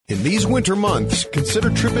In these winter months, consider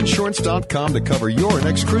tripinsurance.com to cover your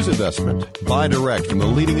next cruise investment. Buy direct from the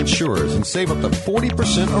leading insurers and save up to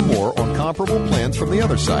 40% or more on comparable plans from the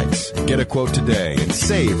other sites. Get a quote today and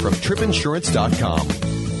save from tripinsurance.com.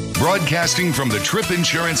 Broadcasting from the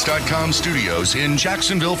tripinsurance.com studios in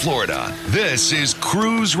Jacksonville, Florida, this is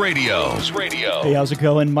Cruise Radio. Hey, how's it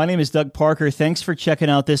going? My name is Doug Parker. Thanks for checking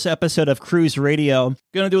out this episode of Cruise Radio.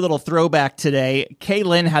 Going to do a little throwback today. Kay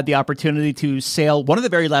Lynn had the opportunity to sail, one of the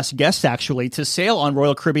very last guests actually, to sail on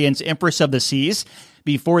Royal Caribbean's Empress of the Seas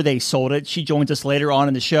before they sold it. She joins us later on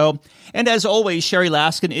in the show. And as always, Sherry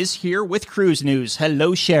Laskin is here with Cruise News.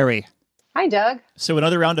 Hello, Sherry. Hi, Doug. So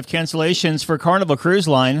another round of cancellations for Carnival Cruise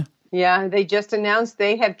Line. Yeah, they just announced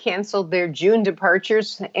they have canceled their June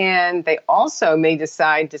departures, and they also may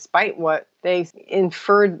decide, despite what they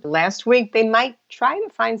inferred last week, they might try to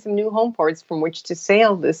find some new home ports from which to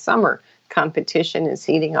sail this summer. Competition is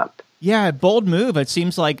heating up. Yeah, bold move. It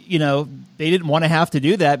seems like, they didn't want to have to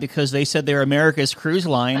do that because they said they're America's cruise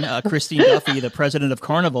line, Christine Duffy, the president of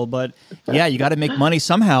Carnival. But yeah, you got to make money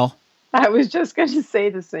somehow. I was just going to say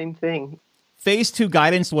the same thing. Phase 2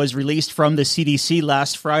 guidance was released from the CDC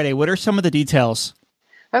last Friday. What are some of the details?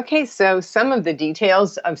 Okay, so some of the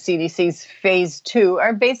details of CDC's Phase 2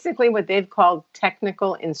 are basically what they've called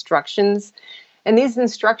technical instructions. And these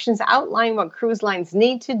instructions outline what cruise lines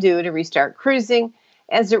need to do to restart cruising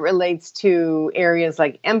as it relates to areas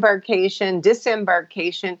like embarkation,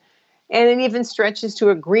 disembarkation, and it even stretches to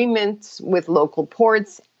agreements with local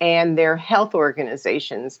ports and their health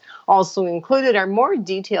organizations. Also included are more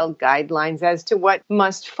detailed guidelines as to what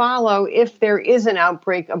must follow if there is an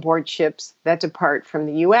outbreak aboard ships that depart from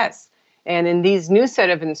the U.S. And in these new set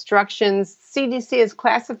of instructions, CDC has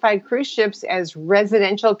classified cruise ships as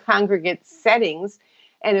residential congregate settings.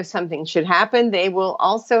 And if something should happen, they will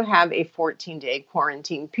also have a 14-day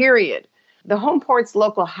quarantine period. The home port's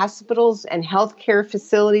local hospitals and healthcare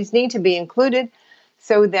facilities need to be included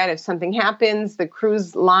so that if something happens, the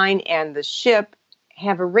cruise line and the ship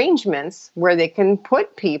have arrangements where they can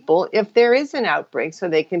put people if there is an outbreak so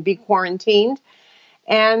they can be quarantined.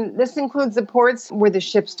 And this includes the ports where the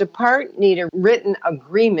ships depart need a written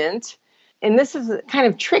agreement. And this is kind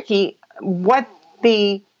of tricky, what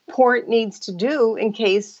the port needs to do in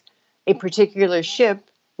case a particular ship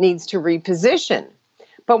needs to reposition.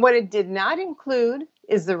 But what it did not include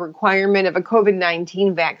is the requirement of a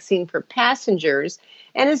COVID-19 vaccine for passengers,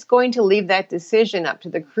 and is going to leave that decision up to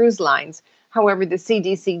the cruise lines. However, the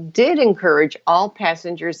CDC did encourage all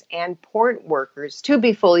passengers and port workers to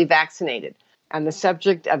be fully vaccinated. On the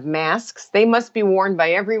subject of masks, they must be worn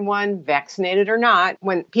by everyone, vaccinated or not,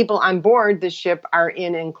 when people on board the ship are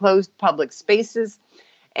in enclosed public spaces.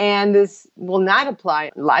 And this will not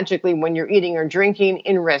apply, logically, when you're eating or drinking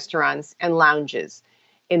in restaurants and lounges.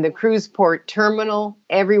 In the cruise port terminal,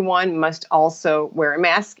 everyone must also wear a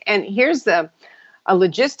mask. And here's a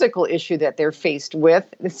logistical issue that they're faced with.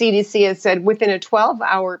 The CDC has said within a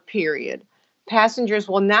 12-hour period, passengers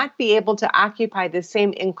will not be able to occupy the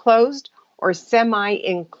same enclosed or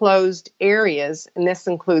semi-enclosed areas. And this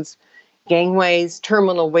includes gangways,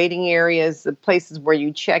 terminal waiting areas, the places where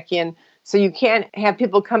you check in. So you can't have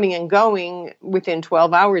people coming and going within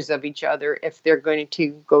 12 hours of each other if they're going to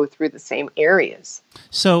go through the same areas.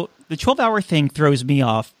 So the 12-hour thing throws me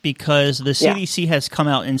off because the CDC has come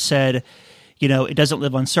out and said, it doesn't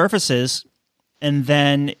live on surfaces. And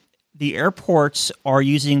then the airports are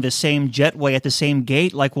using the same jetway at the same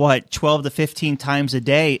gate, 12 to 15 times a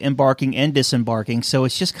day, embarking and disembarking. So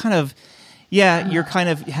it's just kind of, you're kind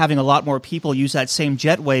of having a lot more people use that same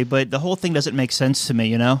jetway, but the whole thing doesn't make sense to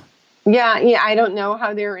me, Yeah, I don't know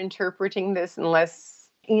how they're interpreting this unless,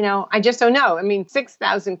 I just don't know. I mean,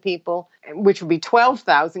 6,000 people, which would be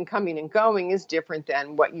 12,000 coming and going, is different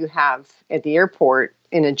than what you have at the airport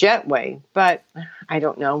in a jetway. But I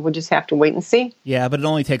don't know. We'll just have to wait and see. Yeah, but it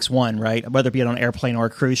only takes one, right? Whether it be on an airplane or a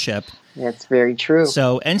cruise ship. That's very true.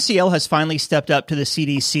 So NCL has finally stepped up to the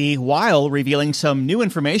CDC while revealing some new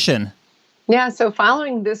information. Yeah, so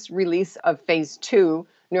following this release of Phase 2,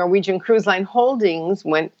 Norwegian Cruise Line Holdings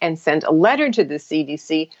went and sent a letter to the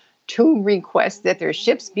CDC to request that their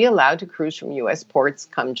ships be allowed to cruise from U.S. ports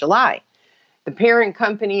come July. The parent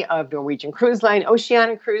company of Norwegian Cruise Line,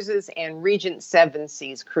 Oceania Cruises, and Regent Seven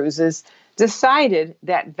Seas Cruises decided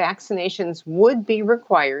that vaccinations would be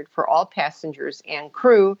required for all passengers and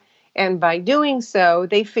crew, and by doing so,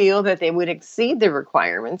 they feel that they would exceed the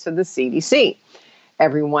requirements of the CDC.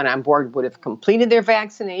 Everyone on board would have completed their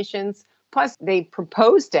vaccinations. Plus, they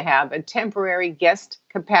proposed to have a temporary guest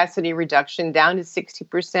capacity reduction down to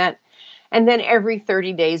 60%, and then every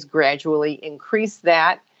 30 days gradually increase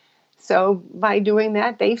that. So by doing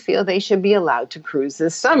that, they feel they should be allowed to cruise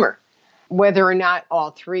this summer. Whether or not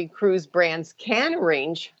all three cruise brands can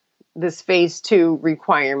arrange this phase 2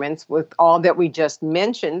 requirements with all that we just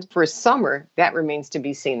mentioned for summer, that remains to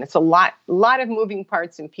be seen. It's a lot of moving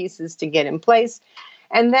parts and pieces to get in place.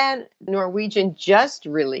 And then Norwegian just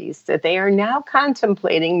released that they are now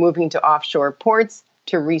contemplating moving to offshore ports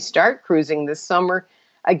to restart cruising this summer,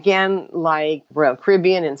 again, like Royal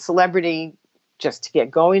Caribbean and Celebrity, just to get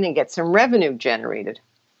going and get some revenue generated.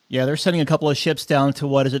 Yeah, they're sending a couple of ships down to,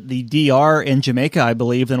 the DR in Jamaica, I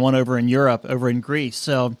believe, then one over in Europe, over in Greece.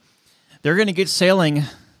 So they're going to get sailing,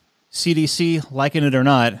 CDC, liking it or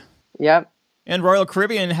not. Yep. And Royal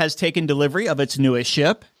Caribbean has taken delivery of its newest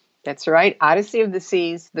ship. That's right, Odyssey of the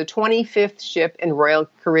Seas, the 25th ship in Royal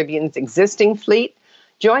Caribbean's existing fleet,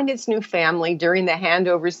 joined its new family during the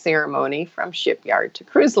handover ceremony from shipyard to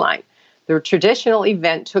cruise line. The traditional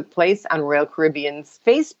event took place on Royal Caribbean's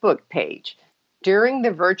Facebook page. During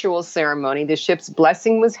the virtual ceremony, the ship's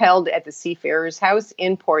blessing was held at the Seafarers House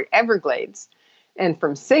in Port Everglades. And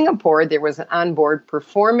from Singapore, there was an onboard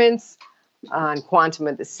performance on Quantum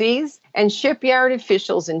of the Seas, and shipyard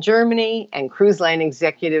officials in Germany and cruise line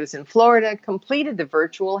executives in Florida completed the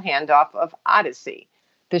virtual handoff of Odyssey.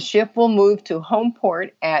 The ship will move to home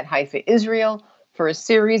port at Haifa, Israel, for a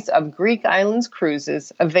series of Greek islands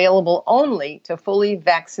cruises available only to fully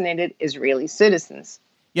vaccinated Israeli citizens.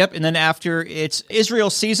 Yep, and then after its Israel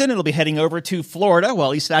season, it'll be heading over to Florida. Well,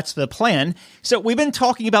 at least that's the plan. So we've been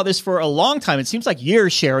talking about this for a long time. It seems like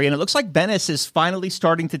years, Sherry, and it looks like Venice is finally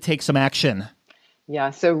starting to take some action.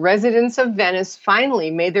 Yeah, so residents of Venice finally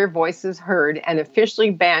made their voices heard and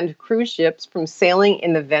officially banned cruise ships from sailing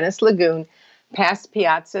in the Venice Lagoon past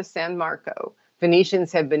Piazza San Marco.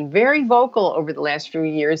 Venetians have been very vocal over the last few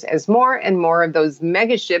years as more and more of those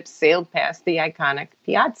mega ships sailed past the iconic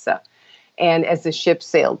piazza. And as the ship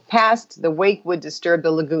sailed past, the wake would disturb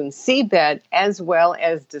the lagoon seabed as well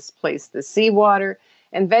as displace the seawater.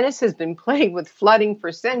 And Venice has been plagued with flooding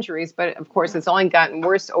for centuries, but of course it's only gotten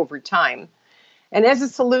worse over time. And as a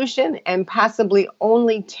solution, and possibly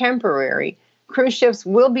only temporary, cruise ships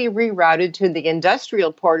will be rerouted to the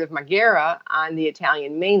industrial port of Marghera on the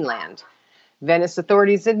Italian mainland. Venice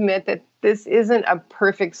authorities admit that this isn't a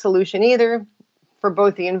perfect solution either for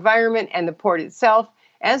both the environment and the port itself,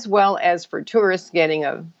 as well as for tourists getting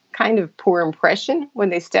a kind of poor impression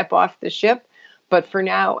when they step off the ship. But for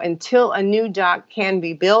now, until a new dock can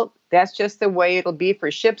be built, that's just the way it'll be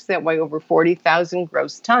for ships that weigh over 40,000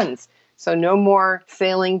 gross tons. So no more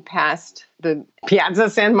sailing past the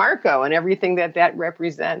Piazza San Marco and everything that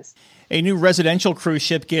represents. A new residential cruise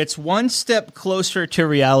ship gets one step closer to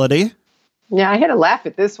reality. Yeah, I had to laugh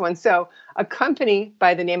at this one. So a company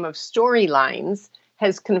by the name of Storylines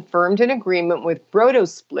has confirmed an agreement with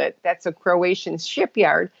Brodosplit, that's a Croatian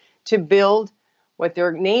shipyard, to build what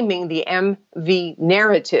they're naming the MV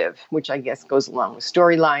Narrative, which I guess goes along with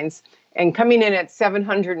Storylines, and coming in at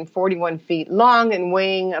 741 feet long and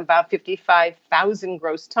weighing about 55,000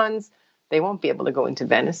 gross tons. They won't be able to go into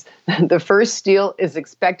Venice. The first steel is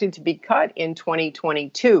expected to be cut in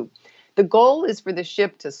 2022. The goal is for the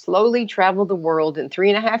ship to slowly travel the world in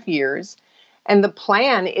 3.5 years. And the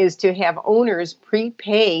plan is to have owners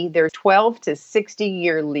prepay their 12 to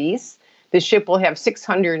 60-year lease. The ship will have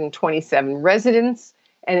 627 residents.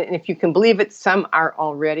 And if you can believe it, some are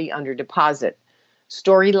already under deposit.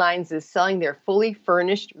 Storylines is selling their fully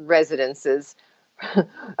furnished residences.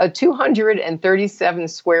 A 237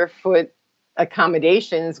 square foot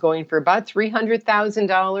accommodation is going for about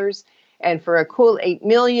 $300,000. And for a cool $8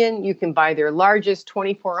 million, you can buy their largest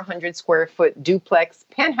 2,400 square foot duplex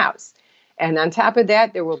penthouse. And on top of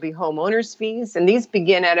that, there will be homeowners fees. And these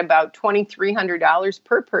begin at about $2,300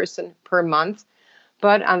 per person per month.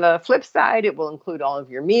 But on the flip side, it will include all of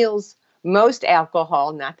your meals, most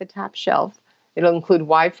alcohol, not the top shelf. It'll include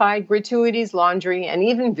Wi-Fi, gratuities, laundry, and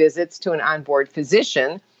even visits to an onboard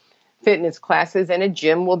physician. Fitness classes and a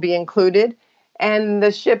gym will be included. And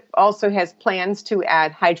the ship also has plans to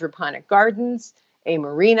add hydroponic gardens, a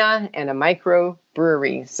marina, and a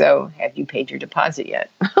microbrewery. So have you paid your deposit yet?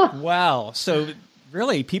 Wow. So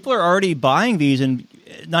really, people are already buying these and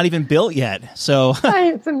not even built yet. So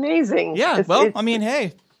it's amazing. Yeah.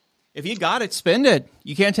 Hey, if you got it, spend it.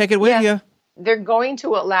 You can't take it with you. They're going to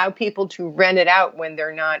allow people to rent it out when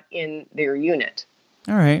they're not in their unit.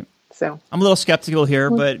 All right. So I'm a little skeptical here,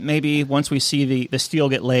 but maybe once we see the steel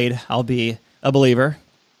get laid, I'll be a believer.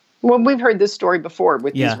 Well, we've heard this story before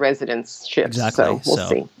with these residence ships, exactly. So we'll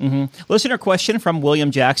see. Mm-hmm. Listener question from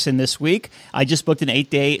William Jackson this week. I just booked an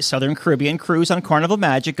 8-day Southern Caribbean cruise on Carnival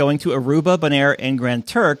Magic going to Aruba, Bonaire, and Grand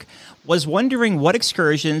Turk. Was wondering what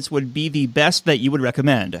excursions would be the best that you would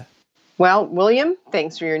recommend. Well, William,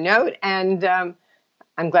 thanks for your note. And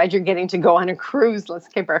I'm glad you're getting to go on a cruise. Let's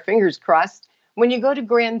keep our fingers crossed. When you go to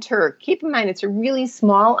Grand Turk, keep in mind it's a really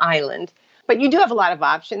small island, but you do have a lot of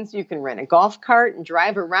options. You can rent a golf cart and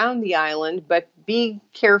drive around the island, but be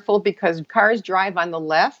careful because cars drive on the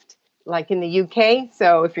left, like in the UK.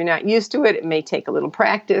 So if you're not used to it, it may take a little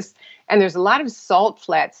practice. And there's a lot of salt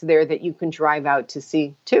flats there that you can drive out to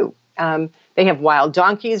see too. They have wild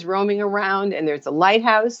donkeys roaming around, and there's a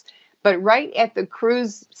lighthouse. But right at the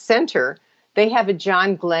cruise center, they have a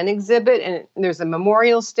John Glenn exhibit, and there's a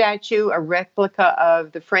memorial statue, a replica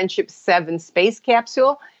of the Friendship 7 space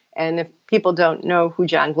capsule. And if people don't know who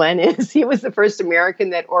John Glenn is, he was the first American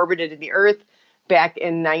that orbited the Earth back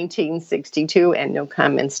in 1962. And no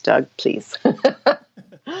comments, Doug, please.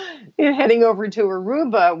 Heading over to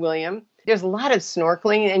Aruba, William, there's a lot of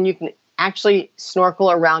snorkeling, and you can actually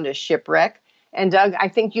snorkel around a shipwreck. And Doug, I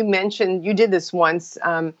think you mentioned, you did this once,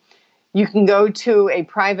 you can go to a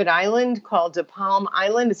private island called De Palm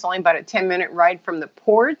Island. It's only about a 10-minute ride from the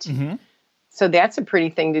port. Mm-hmm. So that's a pretty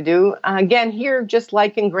thing to do. Again, here, just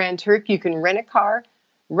like in Grand Turk, you can rent a car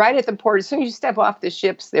right at the port. As soon as you step off the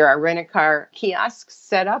ships, there are rent-a-car kiosks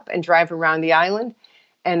set up and drive around the island.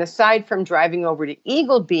 And aside from driving over to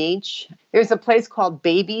Eagle Beach, there's a place called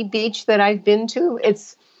Baby Beach that I've been to.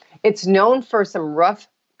 It's known for some rough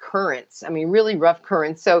currents. I mean, really rough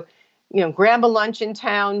currents. So, grab a lunch in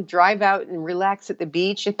town, drive out and relax at the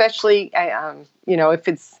beach, especially, if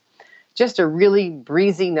it's just a really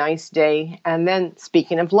breezy, nice day. And then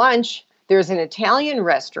speaking of lunch, there's an Italian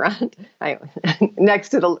restaurant next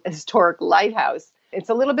to the historic lighthouse. It's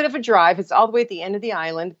a little bit of a drive. It's all the way at the end of the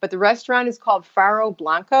island, but the restaurant is called Faro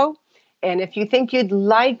Blanco. And if you think you'd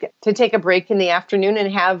like to take a break in the afternoon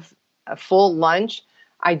and have a full lunch,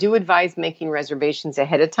 I do advise making reservations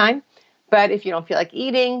ahead of time. But if you don't feel like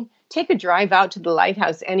eating, take a drive out to the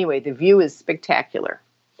lighthouse anyway. The view is spectacular.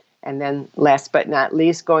 And then last but not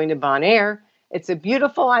least, going to Bonaire. It's a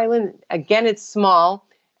beautiful island. Again, it's small.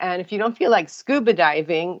 And if you don't feel like scuba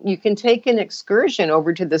diving, you can take an excursion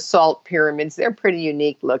over to the salt pyramids. They're pretty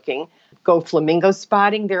unique looking. Go flamingo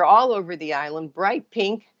spotting. They're all over the island, bright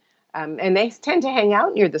pink. And they tend to hang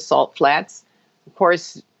out near the salt flats. Of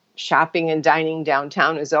course, shopping and dining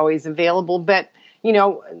downtown is always available. But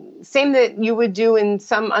same that you would do in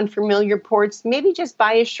some unfamiliar ports, maybe just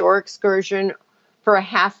buy a shore excursion for a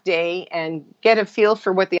half day and get a feel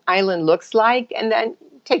for what the island looks like, and then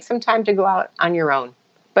take some time to go out on your own.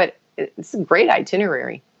 But it's a great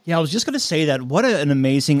itinerary. Yeah, I was just going to say that. What an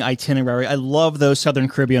amazing itinerary. I love those Southern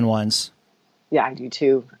Caribbean ones. Yeah, I do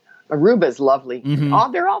too. Aruba's lovely.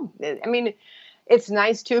 Mm-hmm. It's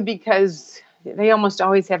nice too because they almost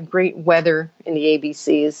always have great weather in the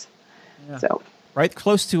ABCs. Yeah. So right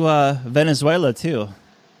close to Venezuela too.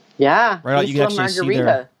 Yeah. Right out, you can actually see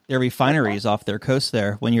their refineries off their coast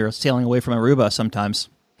there when you're sailing away from Aruba sometimes.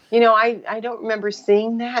 I don't remember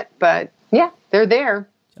seeing that, but yeah, they're there.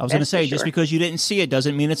 I was going to say, just because you didn't see it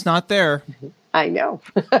doesn't mean it's not there. I know.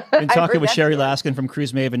 Been talking with Sherry Laskin from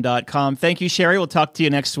cruisemaven.com. Thank you, Sherry. We'll talk to you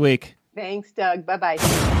next week. Thanks, Doug. Bye-bye.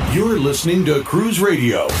 You're listening to Cruise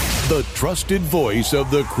Radio, the trusted voice of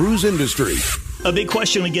the cruise industry. A big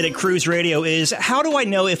question we get at Cruise Radio is, how do I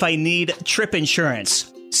know if I need trip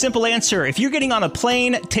insurance? Simple answer. If you're getting on a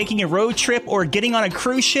plane, taking a road trip, or getting on a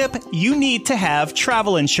cruise ship, you need to have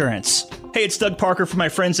travel insurance. Hey, it's Doug Parker from my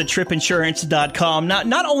friends at tripinsurance.com.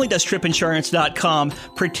 Not only does tripinsurance.com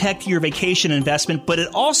protect your vacation investment, but it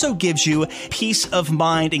also gives you peace of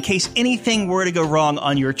mind in case anything were to go wrong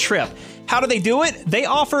on your trip. How do they do it? They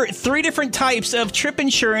offer 3 different types of trip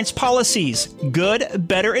insurance policies. Good,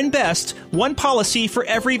 better, and best. One policy for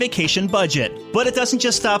every vacation budget. But it doesn't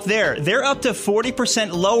just stop there. They're up to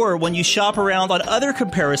 40% lower when you shop around on other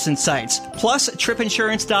comparison sites. Plus,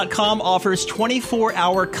 tripinsurance.com offers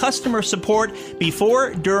 24-hour customer support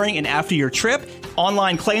before, during, and after your trip,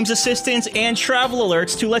 online claims assistance, and travel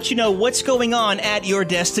alerts to let you know what's going on at your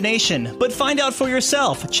destination. But find out for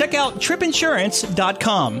yourself. Check out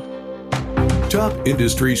tripinsurance.com. Top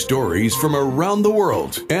industry stories from around the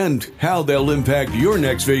world and how they'll impact your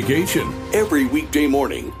next vacation every weekday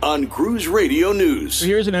morning on Cruise Radio News. So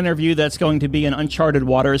here's an interview that's going to be in uncharted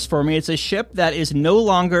waters for me. It's a ship that is no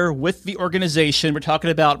longer with the organization. We're talking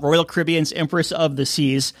about Royal Caribbean's Empress of the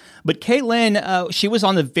Seas. But Caitlin, she was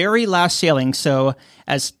on the very last sailing. So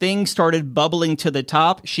as things started bubbling to the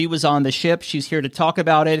top, she was on the ship. She's here to talk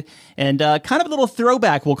about it. And kind of a little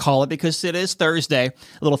throwback, we'll call it, because it is Thursday. A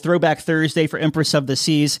little throwback Thursday for Empress of the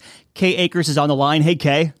Seas. Kay Akers is on the line. Hey,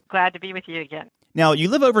 Kay. Glad to be with you again. Now, you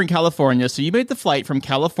live over in California, so you made the flight from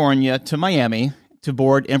California to Miami to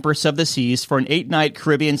board Empress of the Seas for an 8-night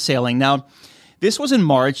Caribbean sailing. Now, This was in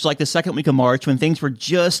March, like the second week of March, when things were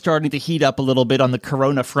just starting to heat up a little bit on the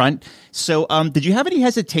Corona front. So did you have any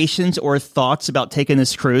hesitations or thoughts about taking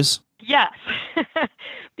this cruise? Yes,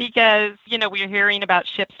 because, we are hearing about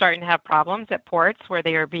ships starting to have problems at ports where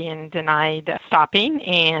they are being denied stopping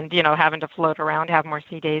and, having to float around, have more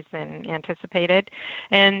sea days than anticipated.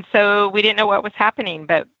 And so we didn't know what was happening,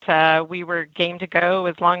 but we were game to go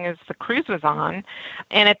as long as the cruise was on.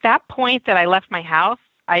 And at that point that I left my house,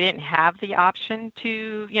 I didn't have the option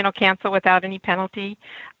to, cancel without any penalty.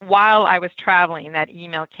 While I was traveling, that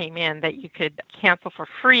email came in that you could cancel for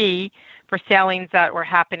free for sailings that were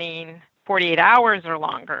happening 48 hours or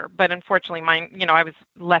longer. But unfortunately, mine, I was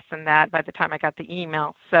less than that by the time I got the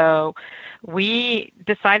email. So we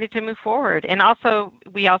decided to move forward. And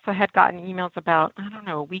we also had gotten emails about,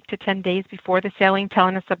 a week to 10 days before the sailing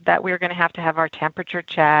telling us that we were going to have our temperature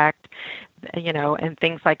checked, and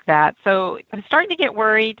things like that. So I was starting to get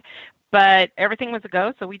worried, but everything was a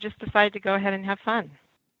go. So we just decided to go ahead and have fun.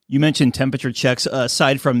 You mentioned temperature checks.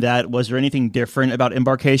 Aside from that, was there anything different about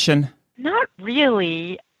embarkation? Not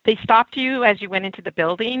really. They stopped you as you went into the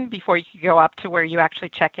building before you could go up to where you actually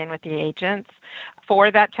check in with the agents for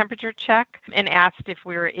that temperature check and asked if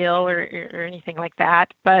we were ill or anything like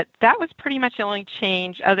that. But that was pretty much the only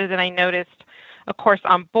change, other than I noticed, of course,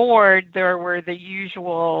 on board, there were the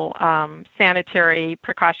usual sanitary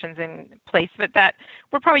precautions in place, but that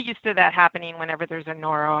we're probably used to that happening whenever there's a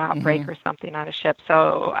noro outbreak or something on a ship.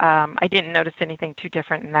 So I didn't notice anything too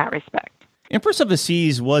different in that respect. Empress of the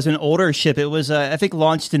Seas was an older ship. It was, I think,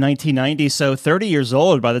 launched in 1990, so 30 years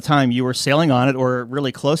old by the time you were sailing on it, or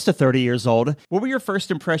really close to 30 years old. What were your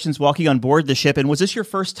first impressions walking on board the ship, and was this your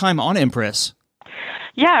first time on Empress?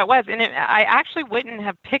 Yeah, it was. And I actually wouldn't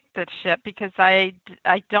have picked the ship because I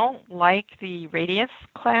don't like the Radius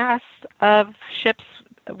class of ships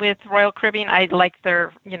with Royal Caribbean. I like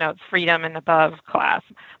their, freedom and above class.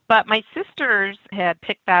 But my sisters had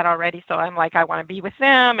picked that already, so I'm like, I want to be with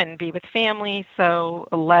them and be with family, so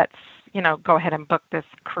let's, go ahead and book this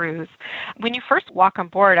cruise. When you first walk on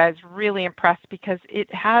board, I was really impressed because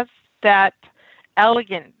it has that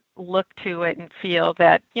elegant look to it and feel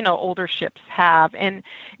that, older ships have, and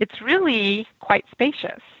it's really quite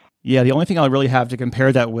spacious. Yeah, the only thing I would really have to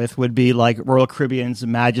compare that with would be like Royal Caribbean's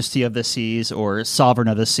Majesty of the Seas or Sovereign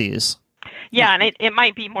of the Seas. Yeah, and it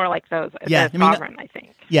might be more like those. Yeah, Sovereign, I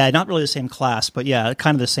think. Yeah, not really the same class, but yeah,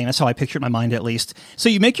 kind of the same. That's how I picture it in my mind, at least. So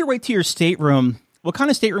you make your way to your stateroom. What kind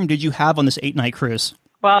of stateroom did you have on this 8-night cruise?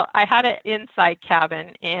 Well, I had an inside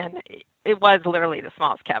cabin, and it was literally the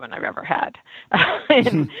smallest cabin I've ever had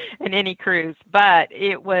in any cruise, but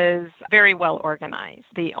it was very well organized.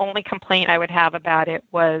 The only complaint I would have about it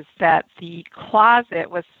was that the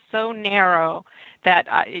closet was so narrow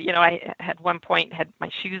that, I at one point had my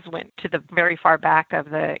shoes went to the very far back of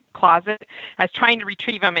the closet. I was trying to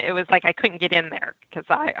retrieve them. It was like I couldn't get in there because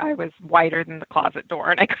I was wider than the closet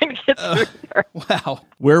door and I couldn't get through there. Wow.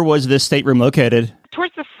 Where was this stateroom located?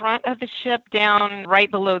 Towards the front of the ship, down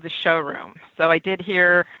right below the showroom. So I did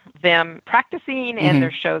hear them practicing and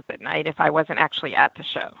their shows at night if I wasn't actually at the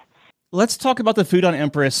show. Let's talk about the food on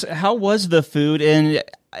Empress. How was the food? And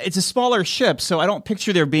it's a smaller ship, so I don't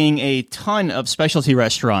picture there being a ton of specialty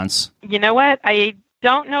restaurants. You know what? I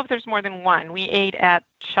don't know if there's more than one. We ate at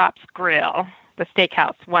Shop's Grill, the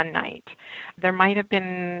steakhouse, one night. There might have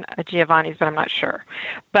been a Giovanni's, but I'm not sure.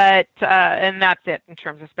 But, and that's it in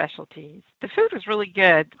terms of specialties. The food was really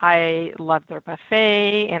good. I love their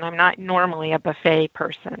buffet, and I'm not normally a buffet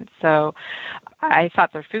person. So I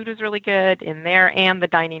thought their food was really good in there and the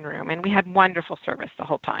dining room. And we had wonderful service the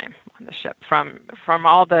whole time on the ship, from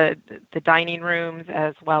all the dining rooms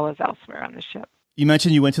as well as elsewhere on the ship. You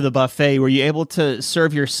mentioned you went to the buffet. Were you able to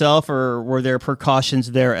serve yourself, or were there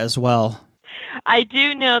precautions there as well? I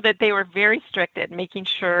do know that they were very strict at making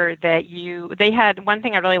sure that they had, one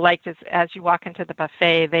thing I really liked is as you walk into the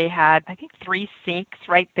buffet, they had, I think, 3 sinks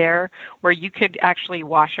right there where you could actually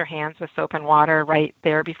wash your hands with soap and water right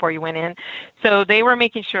there before you went in. So they were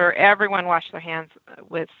making sure everyone washed their hands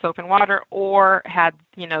with soap and water or had,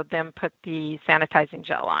 them put the sanitizing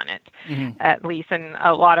gel on it, at least. And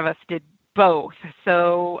a lot of us did both.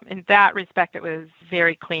 So in that respect, it was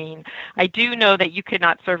very clean. I do know that you could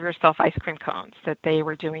not serve yourself ice cream cones, that they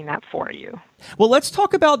were doing that for you. Well, let's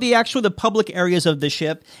talk about the public areas of the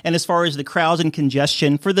ship, and as far as the crowds and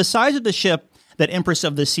congestion. For the size of the ship that Empress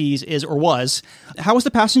of the Seas is or was, how was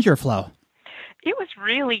the passenger flow? It was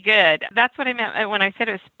really good. That's what I meant when I said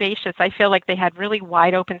it was spacious. I feel like they had really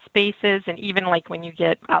wide open spaces, and even like when you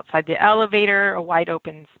get outside the elevator, a wide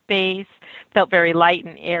open space felt very light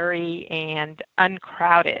and airy and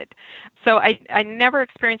uncrowded. So I never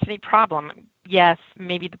experienced any problem. Yes,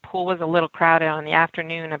 maybe the pool was a little crowded on the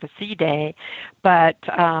afternoon of a sea day, but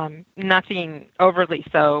nothing overly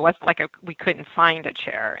so. It wasn't like we couldn't find a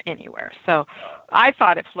chair anywhere. So I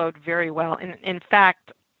thought it flowed very well. In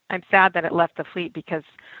fact, I'm sad that it left the fleet because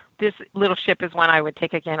this little ship is one I would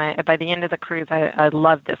take again. By the end of the cruise, I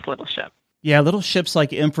love this little ship. Yeah, little ships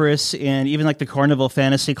like Empress and even like the Carnival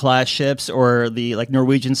Fantasy class ships or the like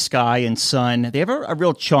Norwegian Sky and Sun, they have a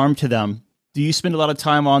real charm to them. Do you spend a lot of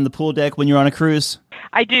time on the pool deck when you're on a cruise?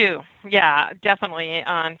 I do. Yeah, definitely.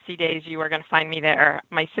 On sea days, you are going to find me there.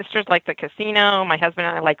 My sisters like the casino. My husband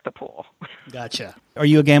and I like the pool. Gotcha. Are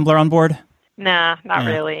you a gambler on board? Nah, not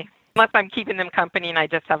really. Unless I'm keeping them company and I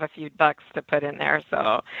just have a few bucks to put in there.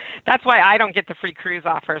 So that's why I don't get the free cruise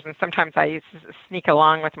offers. And sometimes I sneak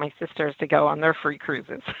along with my sisters to go on their free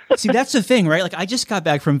cruises. See, that's the thing, right? Like I just got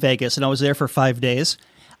back from Vegas and I was there for 5 days.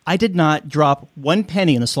 I did not drop one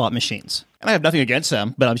penny in the slot machines. And I have nothing against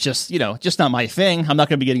them, but I'm just, just not my thing. I'm not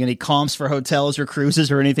going to be getting any comps for hotels or cruises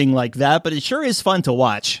or anything like that, but it sure is fun to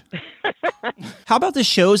watch. How about the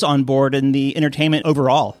shows on board and the entertainment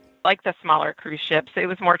overall? Like the smaller cruise ships, it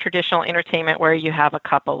was more traditional entertainment where you have a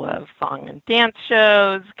couple of song and dance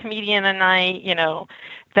shows, comedian a night,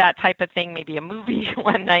 that type of thing, maybe a movie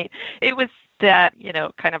one night. It was that,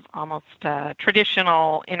 kind of almost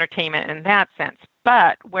traditional entertainment in that sense.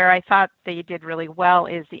 But where I thought they did really well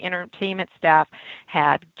is the entertainment staff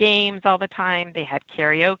had games all the time. They had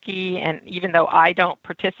karaoke. And even though I don't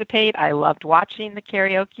participate, I loved watching the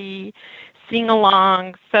karaoke, sing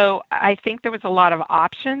along. So I think there was a lot of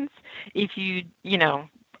options if you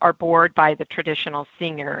are bored by the traditional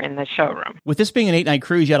singer in the showroom. With this being an 8-night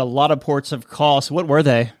cruise, you had a lot of ports of call. So what were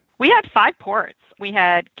they? We had 5 ports. We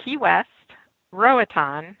had Key West,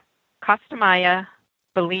 Roatan, Costa Maya,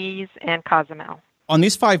 Belize, and Cozumel. On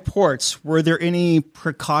these 5 ports, were there any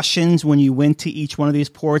precautions when you went to each one of these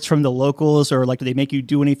ports from the locals, or did they make you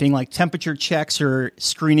do anything like temperature checks or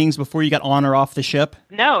screenings before you got on or off the ship?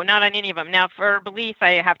 No, not on any of them. Now, for Belize,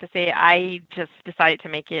 I have to say I just decided to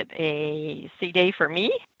make it a sea day for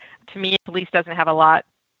me. To me, Belize doesn't have a lot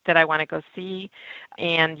that I want to go see,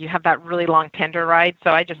 and you have that really long tender ride,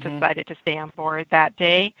 so I just decided to stay on board that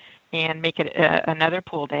day and make it another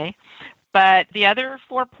pool day. But the other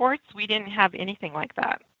 4 ports, we didn't have anything like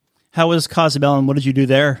that. How was Cozumel, and what did you do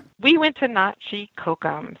there? We went to Nachi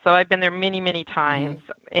Kokum. So I've been there many, many times.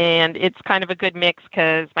 And it's kind of a good mix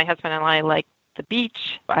because my husband and I like the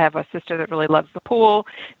beach. I have a sister that really loves the pool.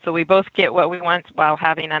 So we both get what we want while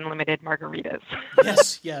having unlimited margaritas.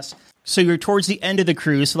 Yes. So you're towards the end of the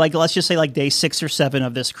cruise. So let's just say day 6 or 7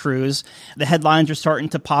 of this cruise. The headlines are starting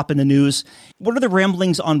to pop in the news. What are the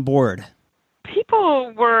ramblings on board?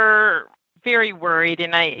 People were very worried,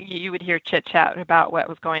 and you would hear chit-chat about what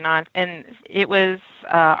was going on. And it was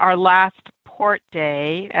our last port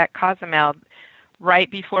day at Cozumel. Right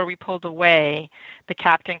before we pulled away, the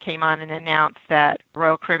captain came on and announced that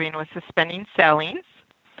Royal Caribbean was suspending sailings.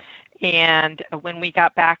 And when we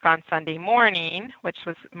got back on Sunday morning, which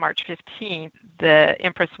was March 15th, the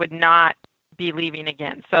Empress would not be leaving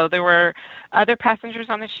again. So there were other passengers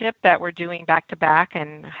on the ship that were doing back-to-back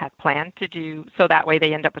and had planned to do, so that way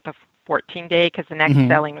they end up with a 14-day because the next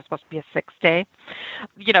sailing was supposed to be a 6-day.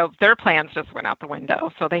 Their plans just went out the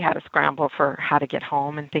window, so they had to scramble for how to get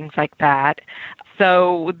home and things like that.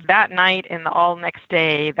 So that night and all next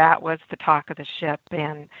day, that was the talk of the ship,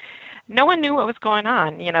 and no one knew what was going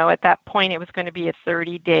on. At that point, it was going to be a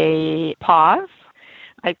 30-day pause.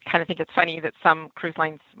 I kind of think it's funny that some cruise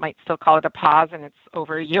lines might still call it a pause and it's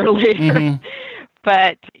over a year later.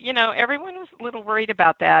 But, everyone was a little worried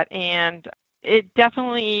about that. And it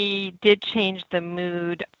definitely did change the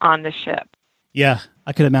mood on the ship. Yeah,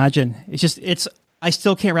 I could imagine. I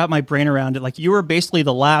still can't wrap my brain around it. You were basically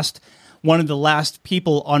one of the last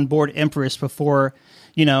people on board Empress before,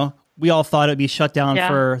 we all thought it'd be shut down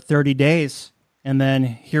for 30 days. And then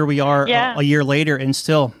here we are a year later and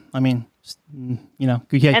still, And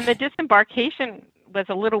the disembarkation was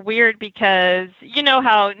a little weird because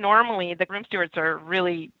how normally the room stewards are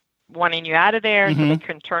really wanting you out of there so they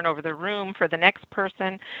can turn over the room for the next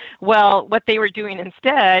person. Well, what they were doing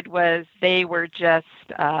instead was they were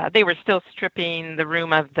still stripping the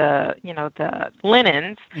room of the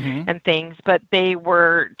linens and things, but they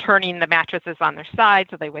were turning the mattresses on their side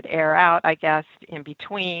so they would air out, I guess, in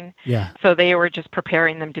between. Yeah. So they were just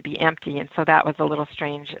preparing them to be empty, and so that was a little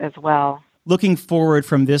strange as well. Looking forward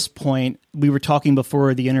from this point, we were talking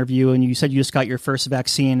before the interview and you said you just got your first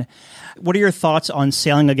vaccine. What are your thoughts on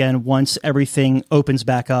sailing again once everything opens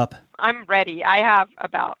back up? I'm ready. I have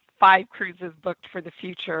about 5 cruises booked for the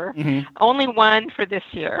future. Only one for this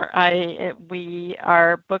year. We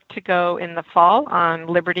are booked to go in the fall on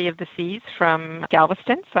Liberty of the Seas from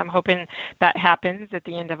Galveston. So I'm hoping that happens at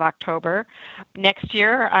the end of October. Next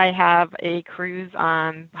year, I have a cruise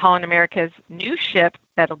on Holland America's new ship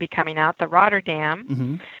that'll be coming out, the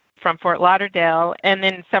Rotterdam. From Fort Lauderdale, and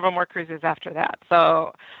then several more cruises after that.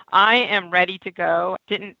 So I am ready to go.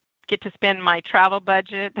 Didn't get to spend my travel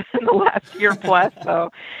budget in the last year plus,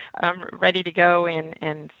 so I'm ready to go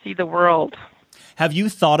and see the world. Have you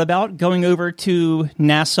thought about going over to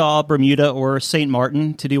Nassau, Bermuda, or St.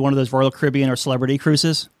 Martin to do one of those Royal Caribbean or Celebrity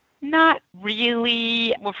cruises? Not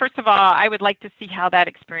really. Well, first of all, I would like to see how that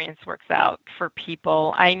experience works out for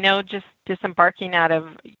people. I know just disembarking out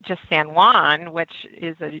of just San Juan, which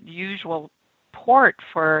is a usual port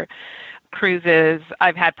for cruises,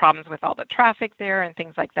 I've had problems with all the traffic there and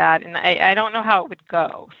things like that, and I don't know how it would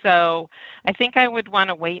go. So I think I would want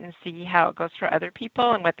to wait and see how it goes for other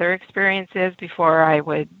people and what their experience is before I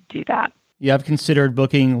would do that. Yeah, I've considered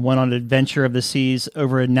booking one on Adventure of the Seas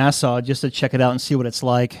over in Nassau just to check it out and see what it's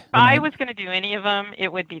like. If I was going to do any of them,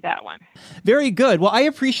 it would be that one. Very good. Well, I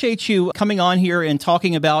appreciate you coming on here and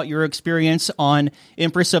talking about your experience on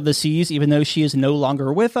Empress of the Seas, even though she is no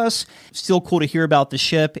longer with us. Still cool to hear about the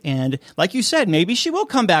ship. And like you said, maybe she will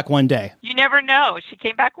come back one day. You never know. She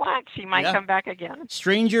came back once. She might come back again.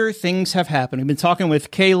 Stranger things have happened. We've been talking with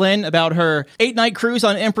Kay Lynn about her 8-night cruise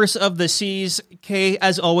on Empress of the Seas. Kay,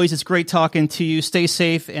 as always, it's great talking to you. Stay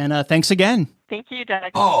safe, and thanks again. Thank you,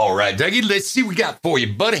 Doug. All right, Dougie, let's see what we got for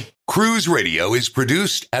you, buddy. Cruise Radio is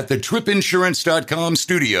produced at the TripInsurance.com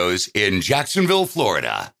studios in Jacksonville,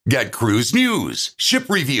 Florida. Get cruise news, ship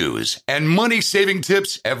reviews, and money-saving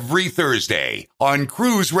tips every Thursday on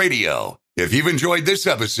Cruise Radio. If you've enjoyed this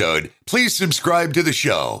episode, please subscribe to the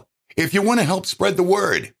show. If you want to help spread the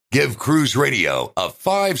word, give Cruise Radio a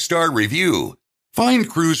 5-star review. Find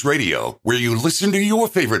Cruise Radio where you listen to your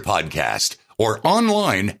favorite podcast or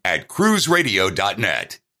online at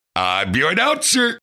cruiseradio.net. I'm your announcer.